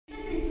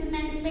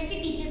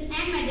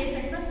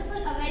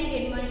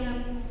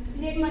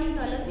morning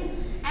to all of you.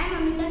 I am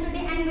Amrita.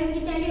 Today I am going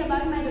to tell you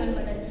about my role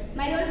model.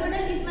 My role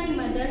model is my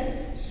mother.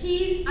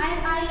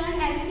 I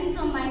learned everything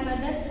from my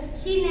mother.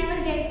 She never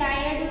get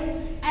tired.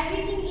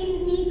 Everything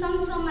in me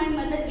comes from my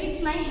mother.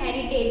 It's my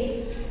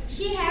heritage.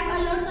 She have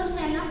a lot of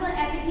stamina for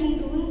everything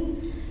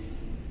doing.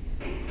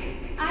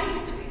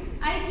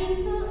 I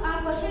think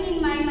a question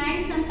in my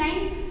mind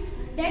sometimes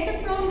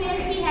that from where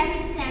she have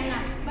its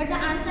stamina, but the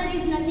answer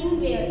is nothing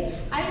where.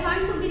 I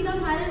want to become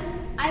her.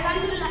 I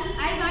want to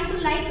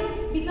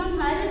become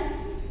her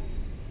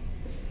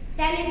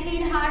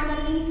talented,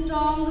 hardworking,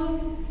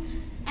 strong,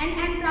 and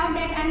I'm proud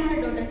that I'm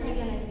her daughter. Thank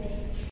you, guys.